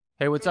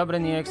Hey, what's up,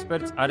 branding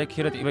experts? Arek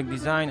here at Evec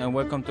Design, and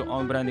welcome to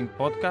On Branding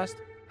Podcast.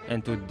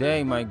 And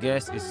today, my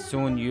guest is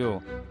Sun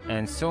Yu.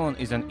 And Sun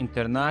is an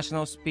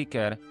international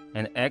speaker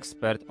and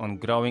expert on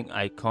growing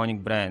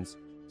iconic brands.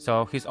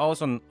 So he's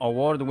also an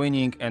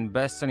award-winning and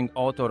best-selling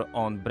author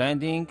on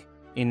branding,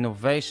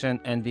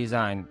 innovation, and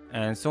design.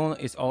 And Sun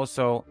is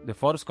also the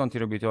Forbes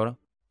contributor,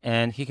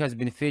 and he has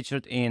been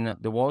featured in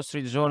the Wall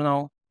Street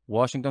Journal,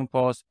 Washington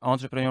Post,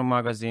 Entrepreneur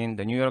Magazine,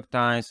 the New York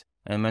Times,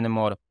 and many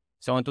more.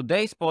 So in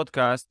today's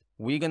podcast,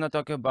 we're going to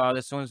talk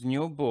about Sun's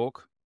new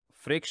book,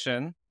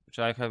 Friction, which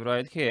I have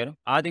right here,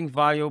 Adding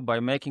Value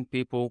by Making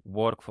People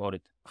Work for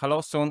It.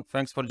 Hello, Sun.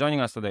 Thanks for joining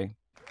us today.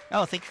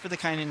 Oh, thank you for the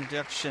kind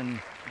introduction,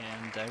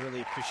 and I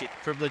really appreciate the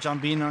privilege on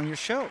being on your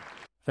show.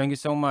 Thank you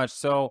so much.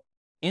 So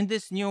in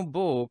this new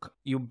book,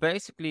 you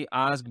basically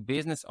ask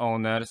business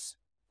owners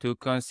to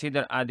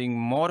consider adding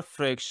more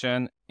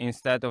friction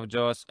instead of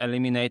just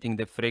eliminating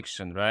the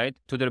friction, right?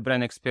 To their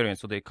brand experience,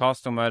 to their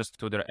customers,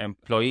 to their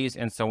employees,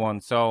 and so on.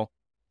 So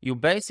you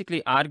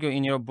basically argue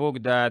in your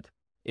book that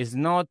it's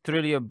not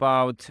really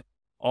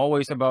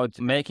always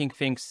about making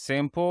things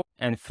simple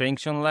and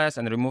frictionless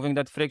and removing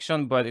that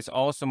friction, but it's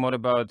also more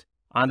about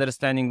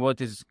understanding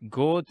what is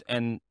good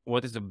and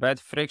what is the bad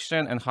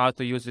friction and how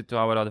to use it to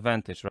our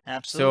advantage, right?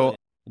 Absolutely. So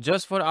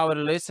just for our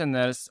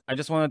listeners, I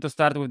just wanted to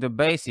start with the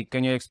basic.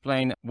 Can you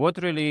explain what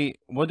do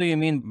you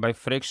mean by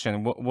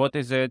friction? What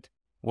is it?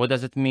 What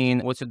does it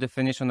mean? What's your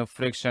definition of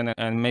friction?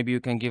 And maybe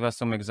you can give us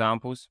some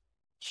examples.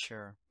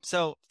 Sure.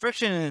 So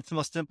friction in its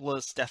most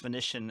simplest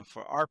definition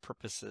for our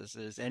purposes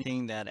is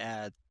anything that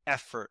adds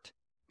effort,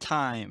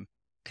 time,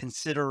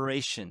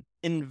 consideration,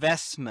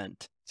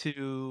 investment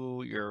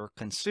to your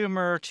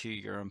consumer, to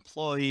your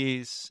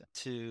employees,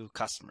 to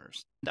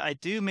customers. And I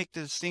do make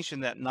the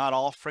distinction that not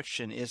all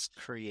friction is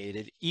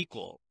created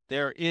equal.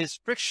 There is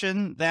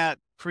friction that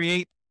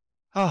creates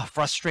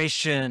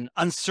frustration,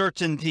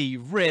 uncertainty,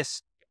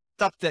 risk,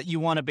 stuff that you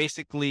want to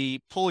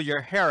basically pull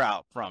your hair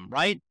out from,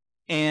 right?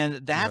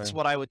 And that's Right.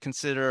 what I would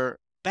consider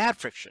bad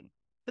friction.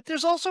 But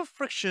there's also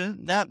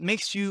friction that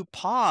makes you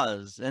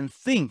pause and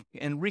think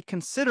and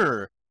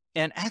reconsider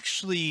and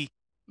actually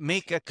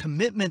make a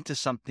commitment to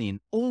something,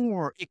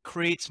 or it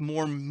creates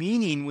more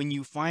meaning when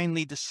you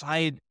finally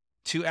decide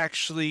to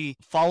actually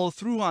follow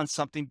through on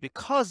something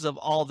because of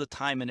all the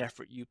time and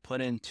effort you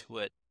put into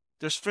it.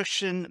 There's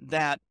friction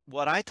that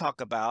what I talk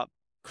about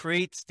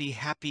creates the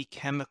happy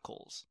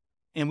chemicals.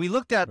 And we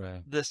looked at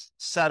Right. this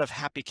set of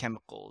happy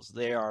chemicals.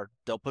 They are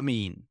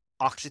dopamine,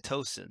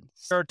 oxytocin,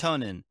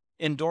 serotonin,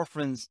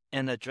 endorphins,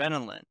 and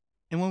adrenaline.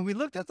 And when we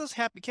looked at those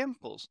happy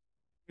chemicals,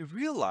 we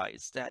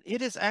realized that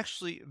it is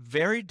actually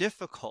very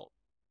difficult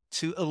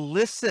to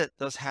elicit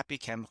those happy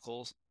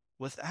chemicals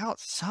without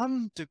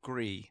some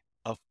degree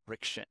of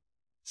friction.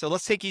 So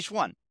let's take each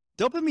one.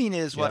 Dopamine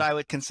is what Yeah. I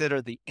would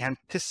consider the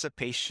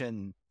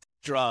anticipation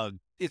drug.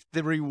 It's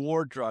the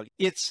reward drug.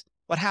 It's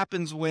what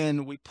happens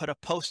when we put a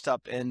post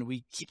up and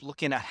we keep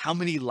looking at how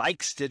many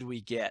likes did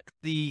we get.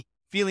 The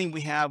feeling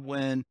we have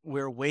when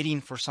we're waiting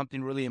for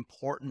something really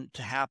important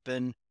to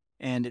happen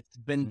and it's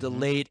been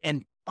delayed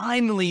and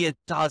finally it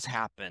does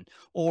happen.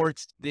 Or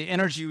it's the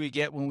energy we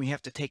get when we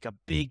have to take a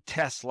big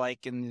test,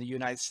 like in the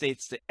United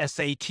States, the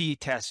SAT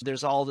test.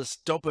 There's all this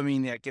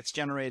dopamine that gets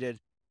generated.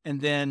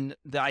 And then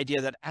the idea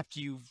that after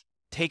you've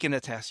taken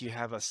the test, you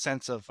have a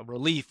sense of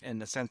relief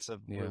and a sense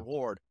of Yeah.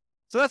 reward.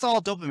 So that's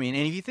all dopamine.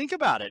 And if you think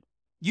about it,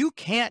 you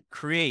can't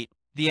create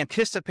the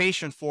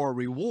anticipation for a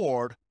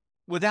reward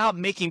without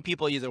making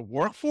people either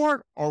work for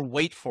it or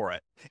wait for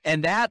it.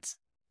 And that's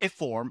a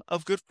form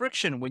of good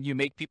friction when you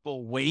make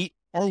people wait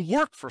or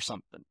work for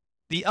something.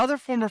 The other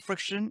form of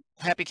friction,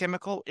 happy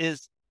chemical,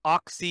 is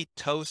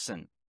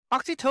oxytocin.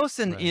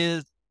 Oxytocin Right.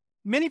 is,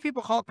 many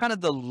people call it kind of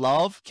the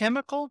love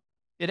chemical.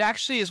 It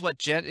actually is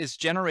what is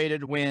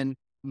generated when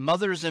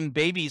mothers and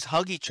babies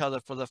hug each other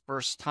for the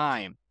first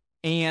time.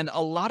 And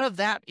a lot of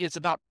that is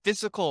about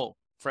physical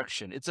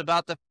friction. It's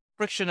about the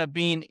friction of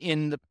being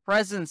in the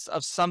presence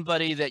of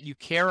somebody that you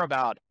care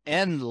about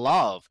and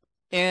love.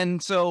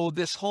 And so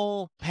this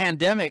whole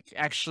pandemic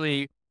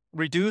actually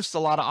reduced a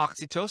lot of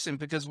oxytocin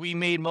because we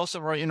made most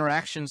of our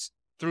interactions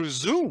through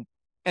Zoom.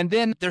 And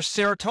then there's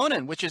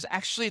serotonin, which is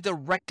actually the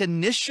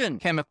recognition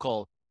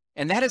chemical.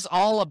 And that is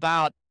all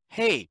about,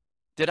 hey,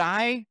 did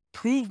I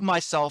prove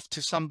myself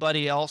to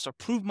somebody else or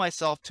prove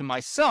myself to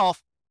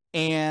myself?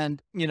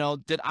 And,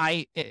 did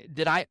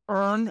I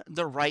earn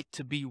the right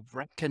to be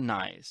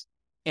recognized?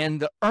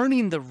 And the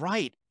earning the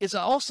right is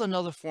also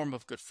another form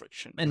of good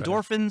friction. Right.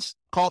 Endorphins,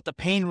 call it the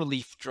pain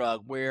relief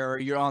drug, where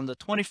you're on the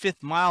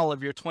 25th mile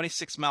of your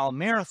 26-mile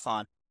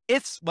marathon.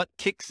 It's what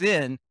kicks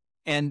in.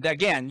 And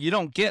again, you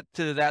don't get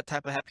to that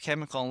type of happy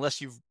chemical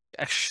unless you've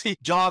actually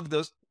jogged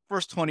those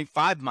first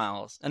 25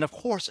 miles. And of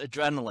course,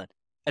 adrenaline.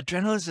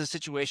 Adrenaline is a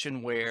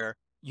situation where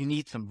you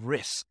need some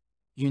risk.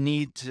 You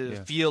need to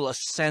Yeah. feel a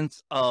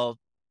sense of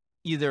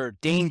either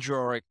danger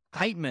or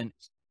excitement.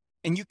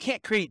 And you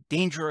can't create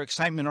danger or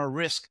excitement or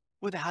risk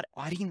without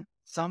adding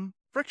some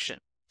friction.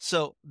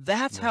 So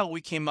that's Yeah. how we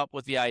came up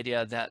with the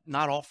idea that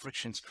not all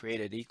friction's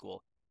created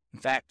equal. In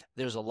fact,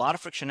 there's a lot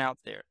of friction out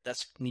there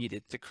that's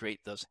needed to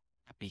create those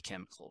happy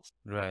chemicals.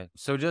 Right.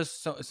 So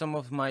just some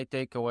of my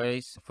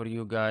takeaways for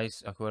you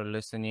guys who are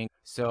listening.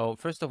 So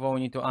first of all,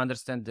 we need to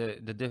understand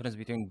the difference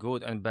between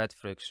good and bad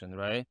friction,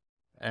 right?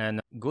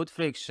 And good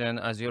friction,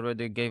 as you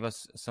already gave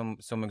us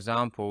some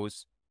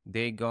examples,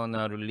 they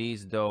gonna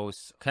release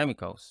those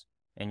chemicals.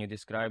 And you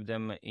describe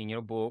them in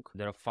your book.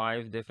 There are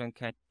 5 different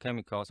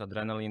chemicals: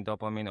 adrenaline,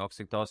 dopamine,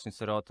 oxytocin,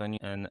 serotonin,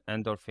 and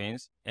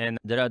endorphins. And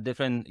there are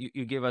different,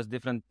 you give us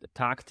different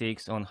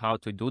tactics on how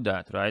to do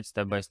that, right?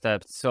 Step by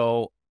step.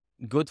 So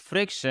good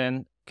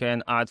friction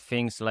can add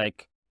things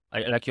like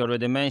you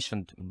already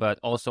mentioned, but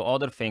also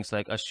other things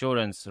like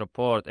assurance,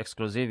 rapport,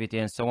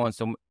 exclusivity, and so on.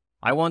 So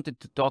I wanted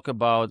to talk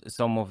about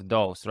some of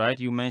those, right?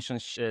 You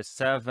mentioned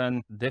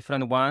 7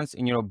 different ones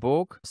in your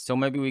book. So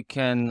maybe we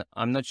can,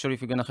 I'm not sure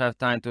if you're going to have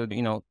time to,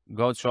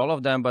 go through all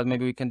of them, but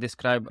maybe we can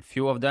describe a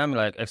few of them,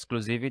 like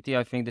exclusivity.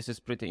 I think this is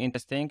pretty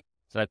interesting.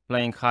 It's like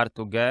playing hard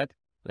to get,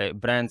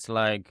 like brands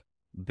like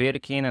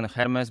Birkin and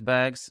Hermes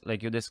bags,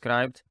 like you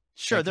described.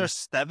 Sure,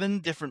 there's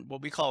 7 different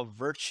what we call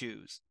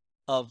virtues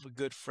of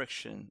good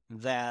friction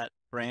that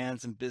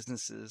brands and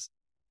businesses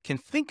can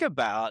think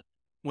about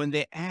when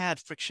they add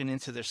friction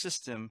into their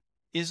system.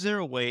 Is there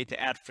a way to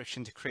add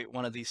friction to create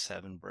one of these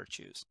 7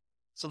 virtues?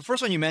 So the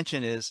first one you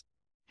mentioned is,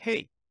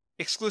 hey,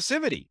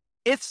 exclusivity.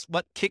 It's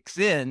what kicks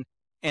in.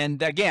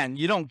 And again,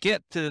 you don't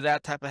get to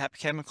that type of happy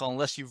chemical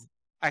unless you've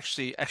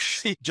actually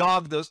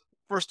jogged those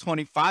first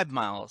 25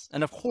 miles.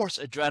 And of course,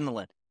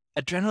 adrenaline.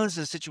 Adrenaline is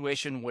a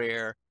situation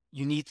where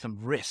you need some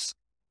risk.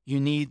 You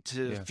need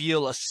to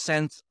feel a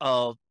sense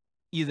of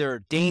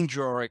either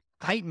danger or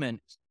excitement.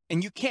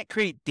 And you can't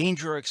create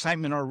danger or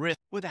excitement or risk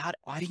without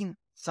adding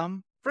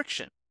some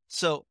friction.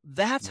 So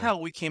that's how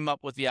we came up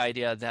with the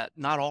idea that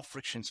not all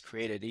friction's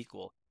created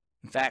equal.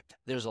 In fact,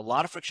 there's a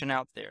lot of friction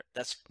out there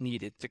that's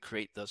needed to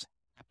create those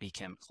happy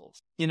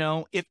chemicals.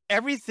 If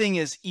everything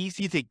is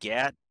easy to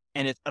get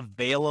and it's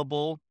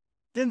available,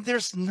 then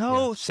there's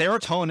no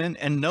serotonin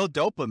and no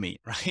dopamine,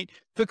 right?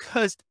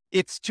 Because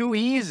it's too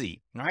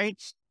easy,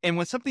 right? And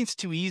when something's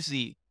too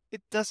easy,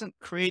 it doesn't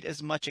create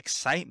as much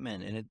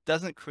excitement and it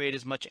doesn't create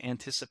as much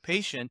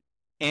anticipation.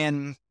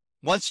 And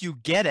once you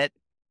get it,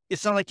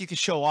 it's not like you can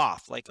show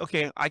off like,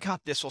 okay, I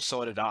got this, well,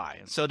 so did I.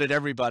 And so did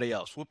everybody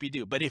else.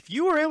 Whoopie-doo. But if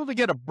you were able to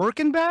get a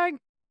Birkin bag,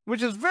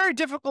 which is very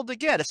difficult to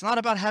get, it's not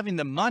about having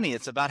the money.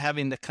 It's about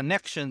having the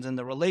connections and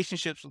the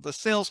relationships with the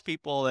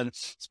salespeople and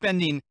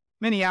spending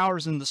many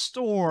hours in the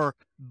store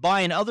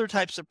buying other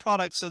types of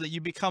products so that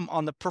you become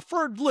on the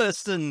preferred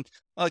list and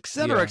et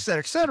cetera, et cetera,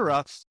 et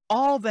cetera.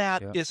 All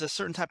that is a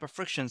certain type of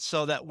friction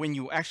so that when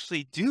you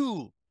actually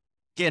do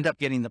end up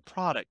getting the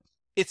product,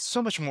 it's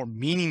so much more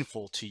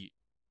meaningful to you.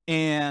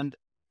 And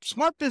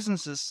smart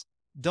businesses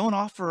don't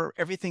offer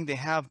everything they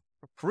have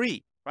for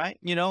free, right?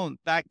 In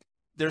fact,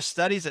 there's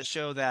studies that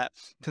show that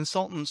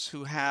consultants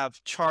who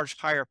have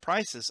charged higher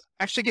prices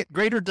actually get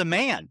greater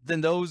demand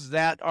than those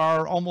that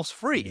are almost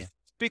free.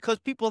 Because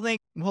people think,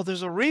 well,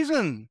 there's a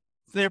reason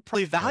they're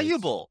pretty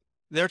valuable.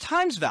 Their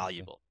time's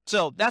valuable.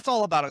 So that's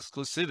all about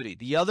exclusivity.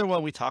 The other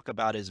one we talk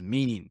about is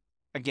meaning.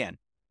 Again,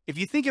 if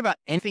you think about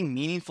anything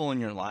meaningful in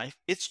your life,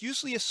 it's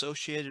usually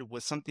associated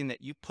with something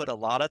that you put a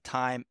lot of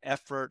time,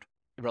 effort,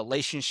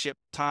 relationship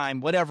time,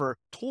 whatever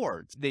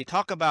towards. They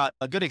talk about,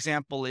 a good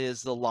example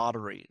is the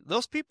lottery.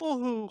 Those people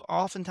who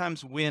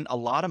oftentimes win a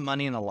lot of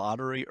money in a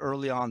lottery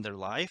early on in their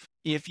life,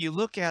 if you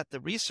look at the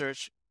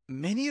research,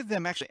 many of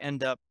them actually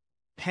end up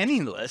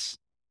penniless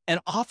and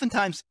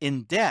oftentimes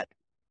in debt,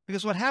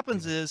 because what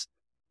happens is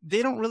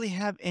they don't really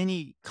have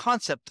any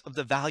concept of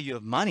the value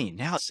of money.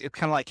 Now it's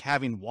kind of like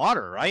having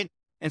water, right?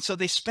 And so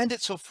they spend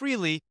it so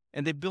freely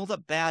and they build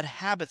up bad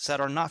habits that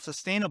are not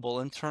sustainable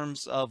in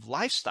terms of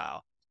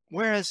lifestyle.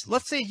 Whereas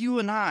let's say you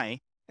and I,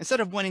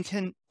 instead of winning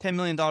 $10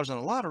 million in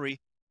the lottery,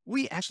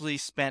 we actually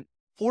spent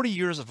 40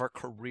 years of our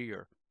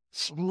career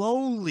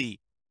slowly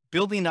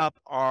building up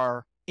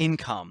our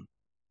income,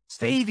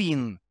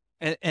 saving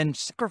and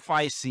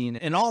sacrificing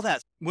and all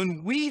that.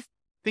 When we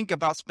think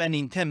about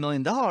spending $10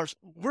 million,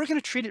 we're going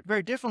to treat it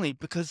very differently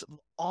because of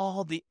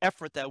all the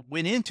effort that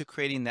went into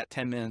creating that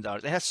 $10 million.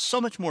 It has so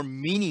much more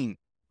meaning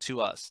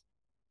to us.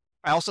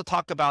 I also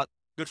talk about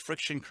good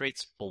friction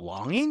creates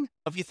belonging.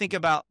 If you think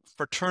about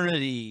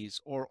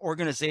fraternities or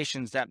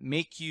organizations that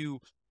make you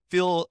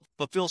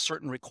fulfill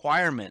certain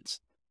requirements,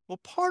 well,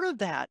 part of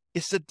that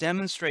is to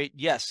demonstrate,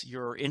 yes,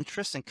 your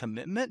interest and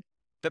commitment,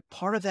 but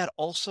part of that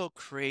also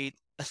creates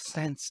a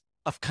sense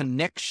of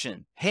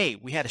connection. Hey,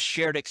 we had a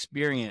shared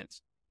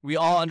experience. We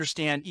all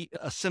understand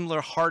a similar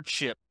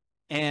hardship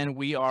and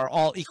we are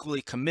all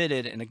equally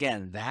committed. And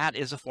again, that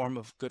is a form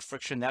of good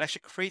friction that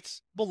actually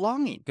creates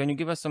belonging. Can you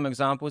give us some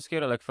examples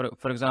here? Like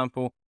for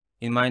example,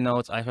 in my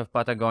notes, I have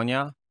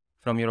Patagonia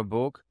from your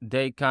book.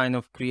 They kind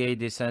of create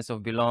this sense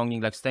of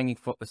belonging, like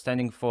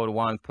standing for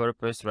one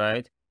purpose,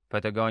 right?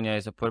 Patagonia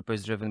is a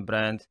purpose-driven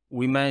brand.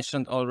 We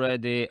mentioned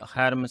already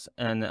Hermes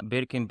and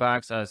Birkin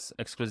bags as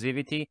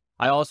exclusivity.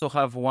 I also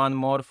have one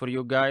more for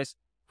you guys.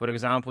 For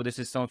example, this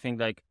is something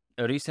like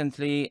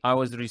Recently, I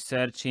was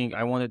researching,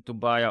 I wanted to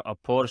buy a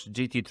Porsche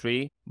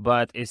GT3,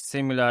 but it's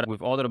similar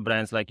with other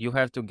brands. Like you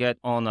have to get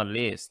on a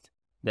list.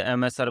 The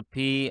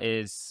MSRP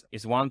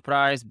is one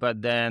price,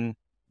 but then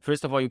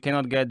first of all, you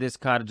cannot get this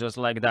car just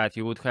like that.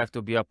 You would have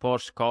to be a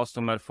Porsche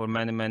customer for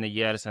many, many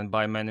years and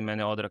buy many,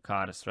 many other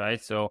cars,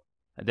 right? So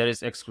there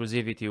is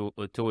exclusivity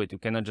to it. You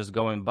cannot just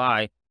go and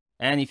buy.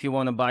 And if you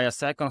want to buy a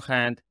second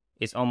hand,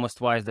 it's almost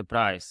twice the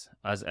price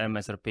as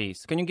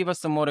MSRPs. Can you give us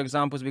some more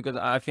examples? Because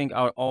I think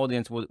our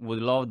audience would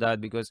love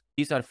that, because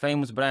these are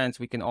famous brands.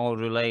 We can all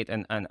relate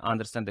and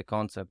understand the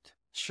concept.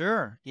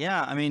 Sure.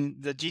 Yeah. I mean,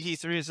 the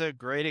GT3 is a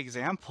great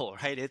example,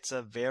 right? It's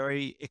a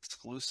very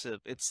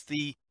exclusive. It's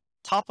the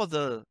top of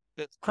the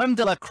creme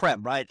de la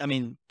creme, right? I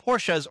mean,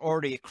 Porsche is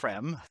already a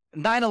creme.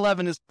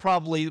 911 is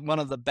probably one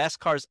of the best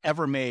cars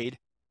ever made.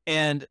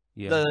 And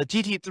the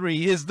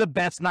GT3 is the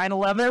best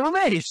 911 ever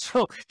made.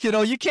 So,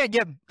 you can't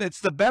get, it's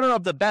the better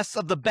of the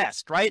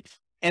best, right?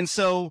 And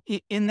so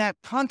in that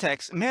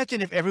context,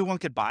 imagine if everyone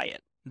could buy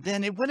it,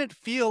 then it wouldn't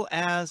feel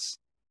as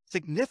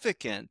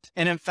significant.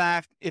 And in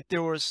fact, if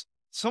there was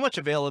so much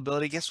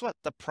availability, guess what?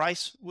 The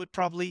price would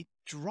probably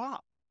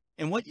drop.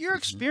 And what you're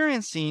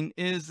experiencing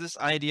is this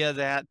idea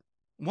that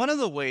one of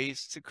the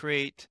ways to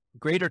create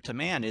greater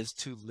demand is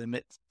to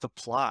limit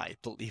supply,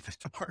 believe it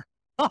or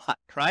not,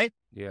 right?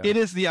 Yeah. It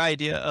is the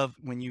idea of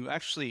when you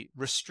actually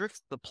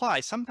restrict supply,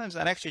 sometimes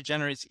that actually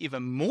generates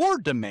even more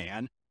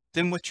demand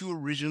than what you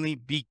originally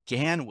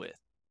began with.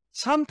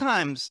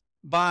 Sometimes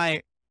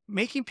by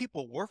making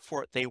people work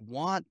for it, they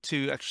want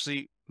to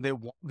actually,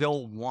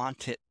 they'll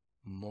want it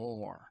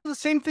more. The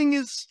same thing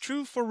is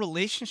true for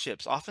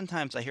relationships.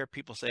 Oftentimes I hear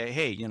people say,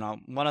 hey,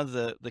 one of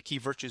the key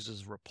virtues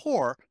is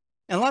rapport.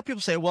 And a lot of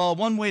people say, well,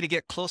 one way to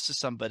get close to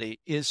somebody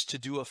is to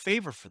do a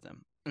favor for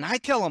them. And I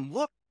tell them,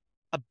 look,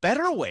 a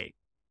better way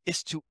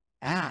is to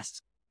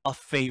ask a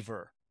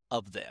favor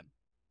of them.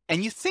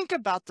 And you think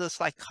about the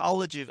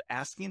psychology of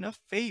asking a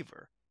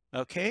favor,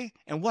 okay?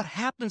 And what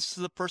happens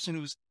to the person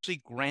who's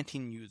actually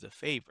granting you the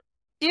favor?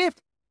 If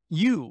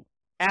you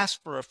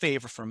ask for a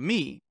favor from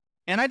me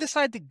and I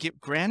decide to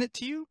grant it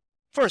to you,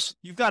 first,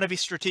 you've got to be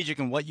strategic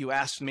in what you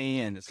ask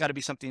me, and it's got to be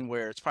something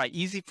where it's probably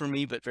easy for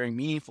me, but very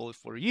meaningful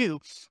for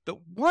you. But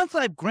once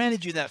I've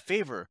granted you that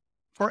favor,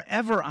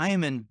 forever I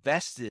am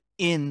invested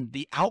in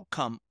the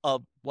outcome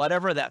of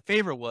whatever that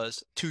favor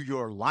was to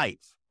your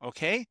life,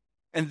 okay?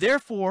 And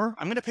therefore,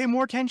 I'm going to pay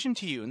more attention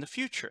to you in the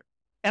future.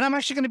 And I'm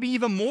actually going to be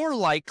even more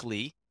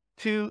likely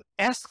to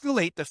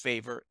escalate the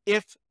favor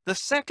if the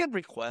second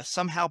request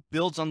somehow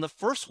builds on the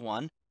first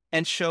one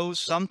and shows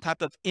some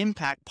type of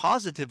impact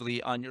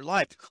positively on your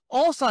life.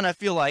 All of a sudden, I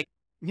feel like,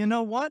 you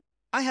know what?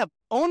 I have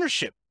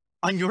ownership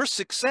on your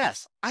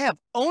success. I have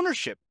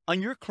ownership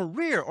on your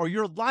career or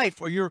your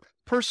life or your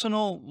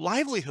personal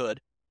livelihood.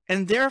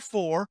 And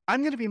therefore,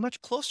 I'm going to be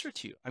much closer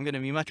to you. I'm going to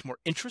be much more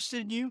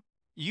interested in you.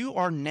 You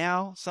are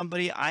now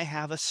somebody I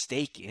have a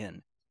stake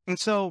in. And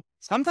so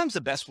sometimes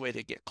the best way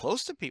to get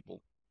close to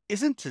people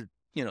isn't to,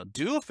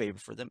 do a favor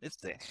for them. It's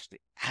to actually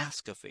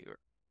ask a favor.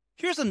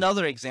 Here's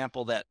another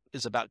example that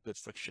is about good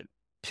friction.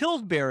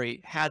 Pillsbury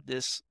had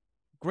this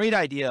great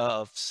idea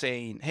of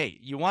saying, hey,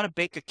 you want to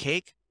bake a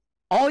cake?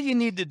 All you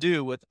need to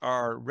do with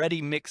our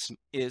ready mix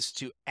is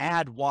to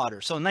add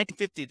water. So in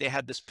 1950, they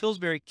had this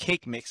Pillsbury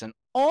cake mix, and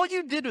all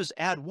you did was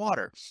add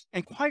water.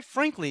 And quite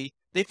frankly,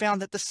 they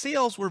found that the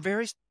sales were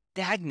very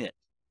stagnant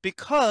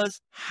because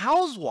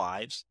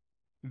housewives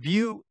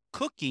view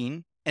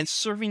cooking and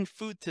serving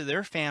food to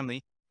their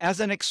family as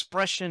an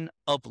expression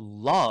of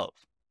love.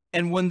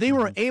 And when they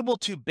were able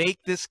to bake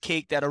this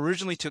cake that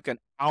originally took an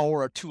hour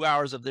or 2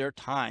 hours of their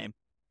time,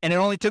 and it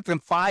only took them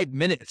 5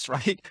 minutes,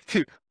 right,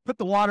 to put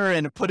the water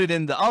in and put it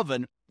in the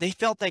oven, they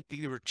felt like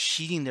they were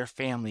cheating their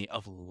family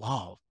of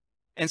love.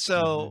 And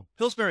so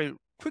Pillsbury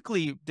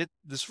quickly did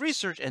this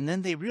research, and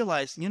then they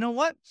realized, you know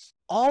what?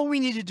 All we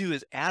need to do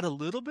is add a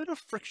little bit of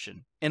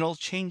friction, and it'll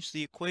change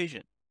the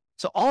equation.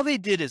 So all they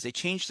did is they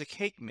changed the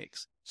cake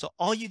mix. So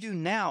all you do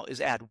now is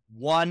add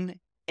 1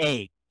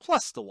 egg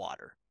plus the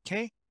water,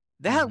 okay?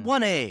 That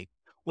 1 egg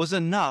was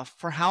enough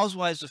for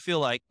housewives to feel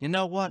like, you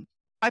know what?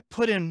 I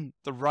put in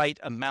the right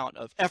amount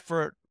of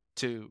effort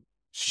to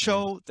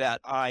show that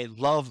I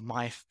love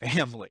my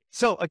family.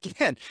 So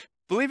again,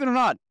 believe it or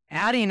not,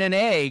 adding an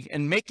egg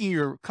and making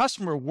your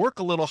customer work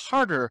a little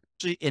harder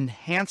to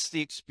enhance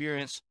the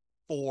experience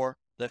for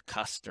the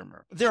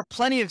customer. There are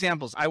plenty of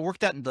examples. I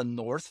worked at the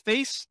North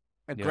Face,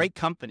 a great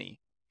company.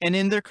 And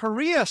in their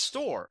Korea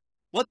store,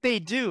 what they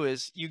do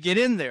is you get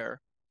in there,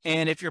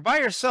 and if you're by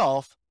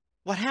yourself,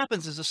 what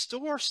happens is the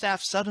store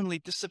staff suddenly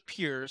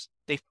disappears.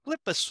 They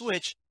flip a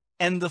switch,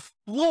 and the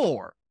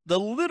floor, the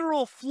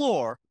literal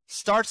floor,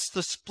 starts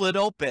to split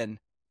open,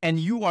 and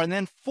you are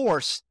then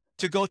forced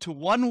to go to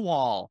one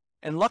wall.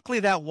 And luckily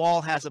that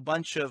wall has a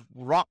bunch of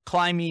rock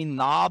climbing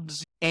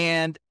knobs.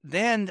 And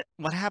then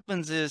what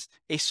happens is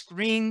a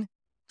screen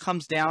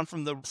comes down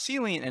from the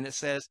ceiling, and it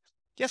says,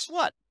 guess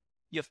what?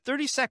 You have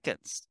 30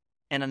 seconds.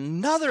 And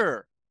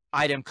another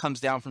item comes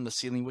down from the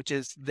ceiling, which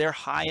is their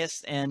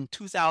highest end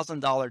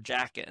 $2,000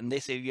 jacket. And they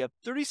say you have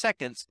 30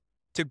 seconds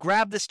to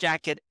grab this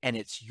jacket and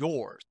it's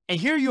yours. And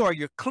here you are,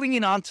 you're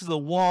clinging onto the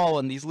wall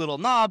and these little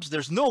knobs.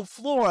 There's no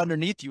floor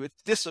underneath you.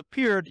 It's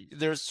disappeared.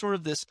 There's sort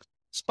of this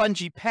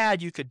spongy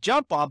pad you could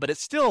jump on, but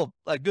it's still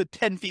a good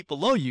 10 feet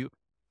below you.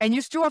 And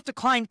you still have to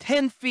climb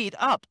 10 feet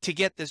up to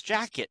get this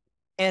jacket.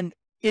 And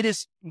it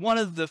is one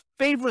of the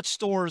favorite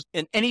stores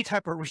in any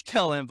type of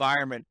retail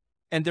environment.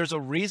 And there's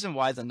a reason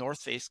why the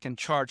North Face can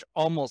charge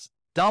almost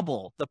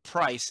double the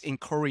price in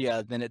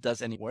Korea than it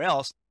does anywhere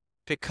else,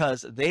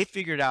 because they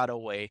figured out a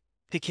way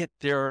to get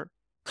their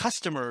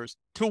customers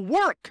to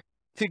work,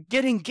 to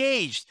get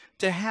engaged,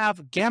 to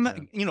have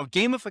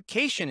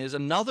gamification is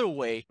another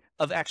way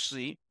of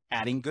actually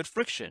adding good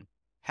friction.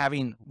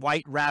 Having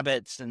white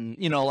rabbits and,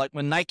 like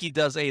when Nike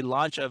does a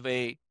launch of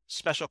a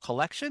special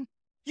collection,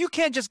 you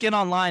can't just get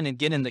online and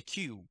get in the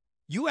queue.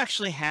 You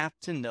actually have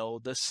to know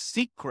the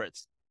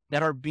secrets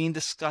that are being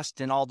discussed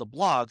in all the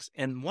blogs.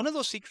 And one of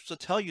those secrets will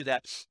tell you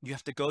that you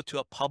have to go to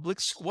a public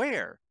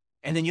square,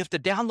 and then you have to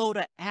download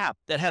an app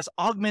that has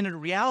augmented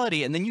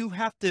reality. And then you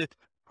have to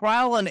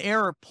trial and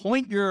error,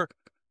 point your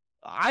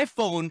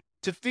iPhone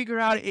to figure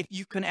out if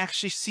you can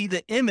actually see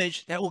the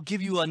image that will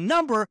give you a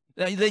number.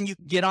 Then you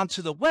get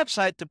onto the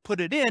website to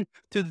put it in,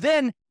 to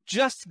then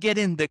just get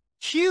in the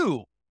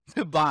queue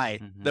to buy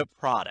the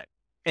product.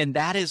 And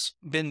that has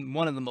been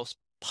one of the most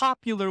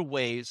popular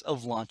ways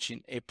of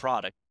launching a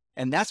product.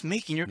 And that's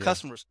making your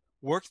customers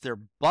work their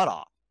butt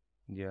off.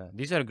 Yeah,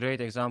 these are great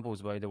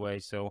examples, by the way.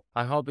 So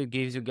I hope it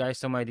gives you guys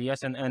some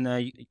ideas.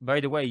 And by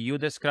the way, you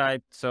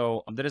described,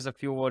 so there is a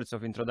few words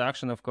of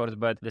introduction, of course,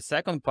 but the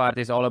second part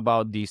is all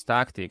about these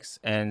tactics.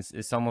 And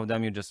some of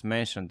them you just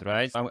mentioned,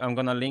 right? I'm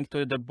going to link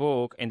to the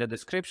book in the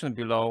description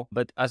below.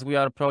 But as we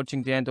are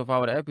approaching the end of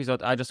our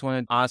episode, I just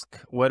wanted to ask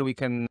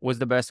what's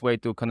the best way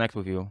to connect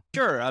with you?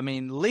 Sure. I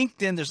mean,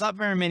 LinkedIn, there's not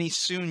very many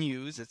Soon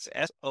Yus. It's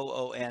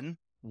SOONYU.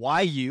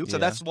 So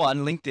that's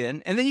one,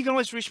 LinkedIn. And then you can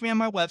always reach me on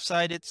my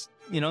website. It's,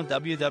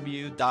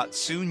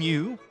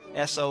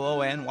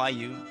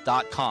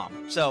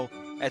 www.soonyu.com. So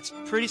it's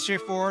pretty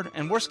straightforward.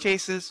 And worst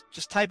cases,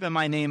 just type in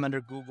my name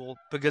under Google,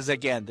 because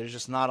again, there's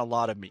just not a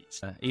lot of me.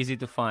 Easy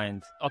to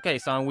find. Okay,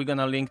 so we're going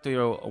to link to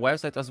your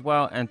website as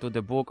well and to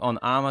the book on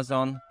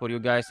Amazon for you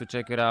guys to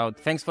check it out.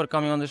 Thanks for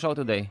coming on the show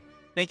today.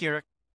 Thank you, Eric.